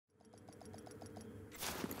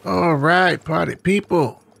All right, party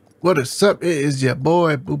people. What is up? It is your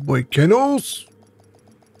boy, BULLBOYKENNELS.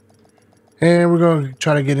 And we're going to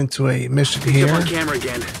try to get into a mission here. On camera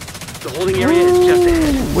again. The holding area is just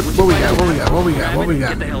ahead. What we got? What we got?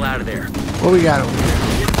 Get the hell out of there. What we got over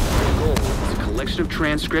here? Goal is a collection of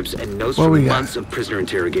transcripts and notes from months of prisoner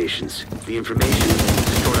interrogations. The information is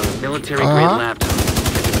stored on a military-grade laptop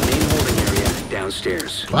at the main holding area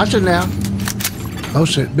downstairs. Watch it now. Oh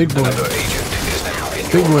shit, big boy.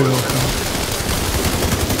 Big boy gonna come.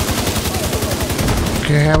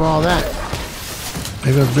 Can't have all that.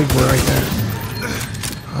 There goes big boy right there.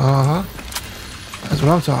 That's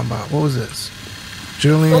what I'm talking about. What was this?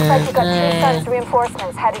 Julian. Looks like you got two sons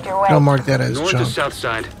reinforcements headed your way. Don't mark that as North junk. or south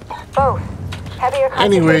side? Both. Heavier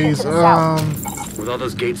Anyways, to the south. With all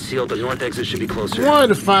those gates sealed, the north exit should be closer. Wanted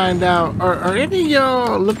to find out, are any of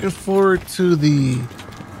y'all looking forward to the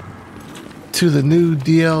new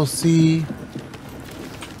DLC?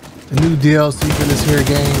 The new DLC for this here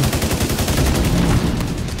game.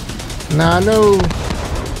 Now I know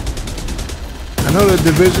the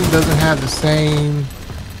Division doesn't have the same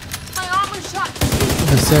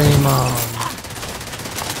same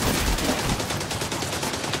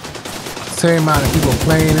amount of people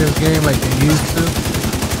playing this game like they used to.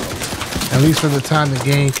 At least from the time the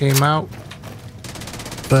game came out.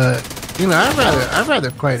 But you know, I'd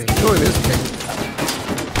rather quite enjoy this game.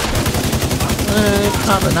 It's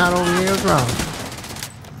popping out over here. What's wrong?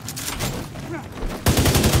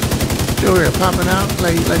 You over here popping out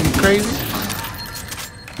like you crazy?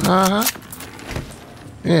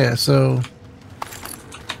 Yeah, so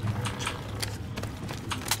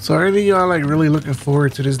are any of y'all like really looking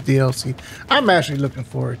forward to this DLC? I'm actually looking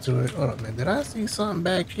forward to it. Hold on, man. Did I see something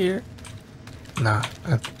back here? Nah.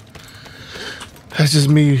 That's just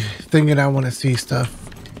me thinking I want to see stuff.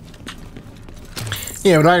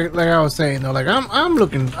 Yeah, but like I was saying though, like I'm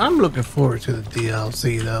looking forward to the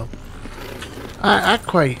DLC though. I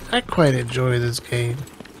quite enjoy this game.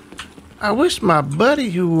 I wish my buddy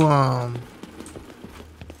who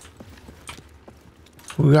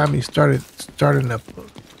got me starting up.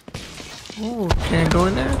 Oh, can't go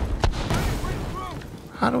in there.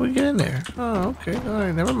 How do we get in there? Oh, okay. All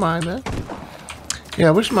right, never mind that. Yeah,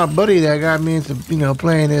 I wish my buddy that got me into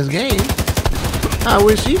playing this game. I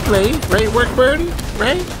wish he played, right? Work birdie,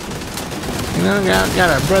 right? You know, got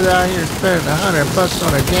a brother out here spending $100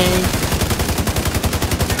 on a game,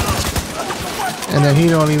 and then he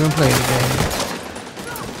don't even play the game.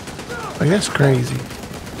 Like, that's crazy.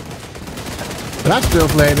 But I still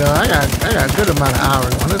play though. I got a good amount of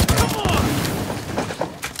hours on this game.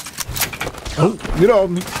 Oh, get off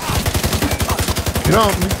me! Get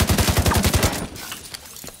off me!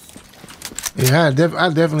 Yeah, I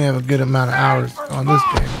definitely have a good amount of hours on this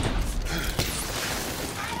game.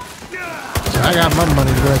 So I got my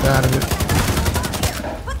money's worth out of it.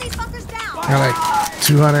 Put these fuckers down. I got like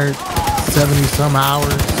 270 some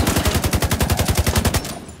hours,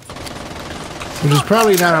 which is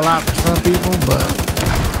probably not a lot for some people, but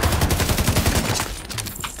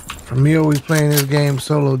for me, always playing this game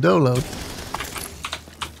solo dolo,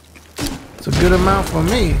 it's a good amount for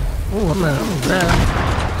me. Oh, I'm gonna grab.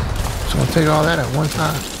 Just gonna take all that at one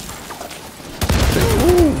time.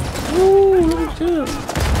 Ooh, look at you.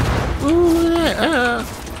 Ooh, look at that.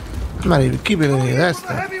 I'm not even keeping any of that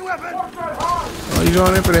stuff. Oh, you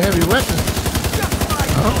going in for the heavy weapon?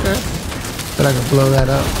 Okay. But I can blow that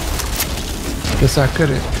up. Guess I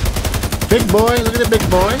couldn't. Big boy, look at the big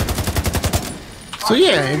boy. So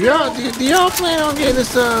yeah, if y'all do y'all plan on getting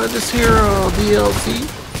this hero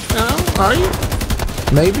DLC? Are you?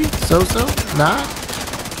 Maybe, so nah.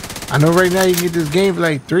 I know right now you can get this game for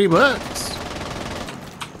like $3.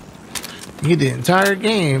 You get the entire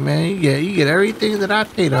game, man. You get everything that I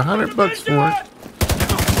paid $100 for.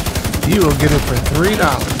 You will get it for $3.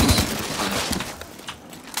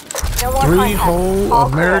 $3 whole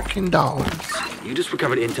American dollars. You just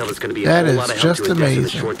recovered intel that's going to be a whole lot of help to invest in the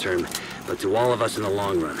short term, but to all of us in the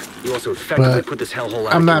long run. You also effectively put this hellhole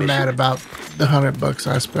out of commission. I'm not mad about the $100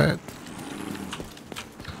 I spent.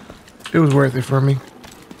 It was worth it for me.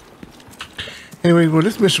 Anyway, well,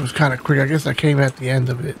 this mission was kind of quick. I guess I came at the end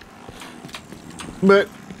of it. But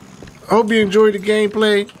I hope you enjoyed the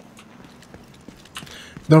gameplay.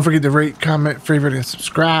 Don't forget to rate, comment, favorite, and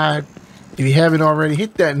subscribe. If you haven't already,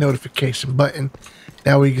 hit that notification button.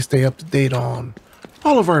 That way you can stay up to date on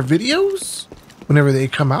all of our videos whenever they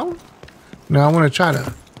come out. Now, I want to try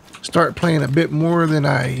to start playing a bit more than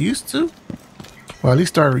I used to. Well, at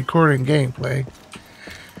least start recording gameplay.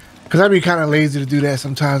 Because I'd be kind of lazy to do that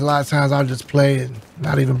sometimes. A lot of times I'll just play and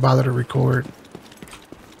not even bother to record.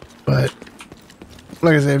 But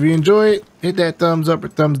Like I said, if you enjoy it, hit that thumbs up or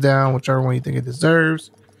thumbs down, whichever one you think it deserves.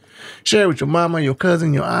 Share it with your mama, your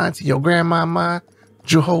cousin, your auntie, your grandmama,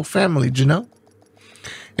 your whole family, you know?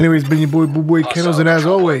 Anyways, been your boy, BULLBOYKENNELS, and as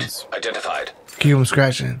always, identified. Keep them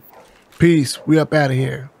scratching. Peace. We up out of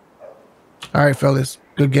here. All right, fellas.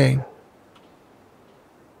 Good game.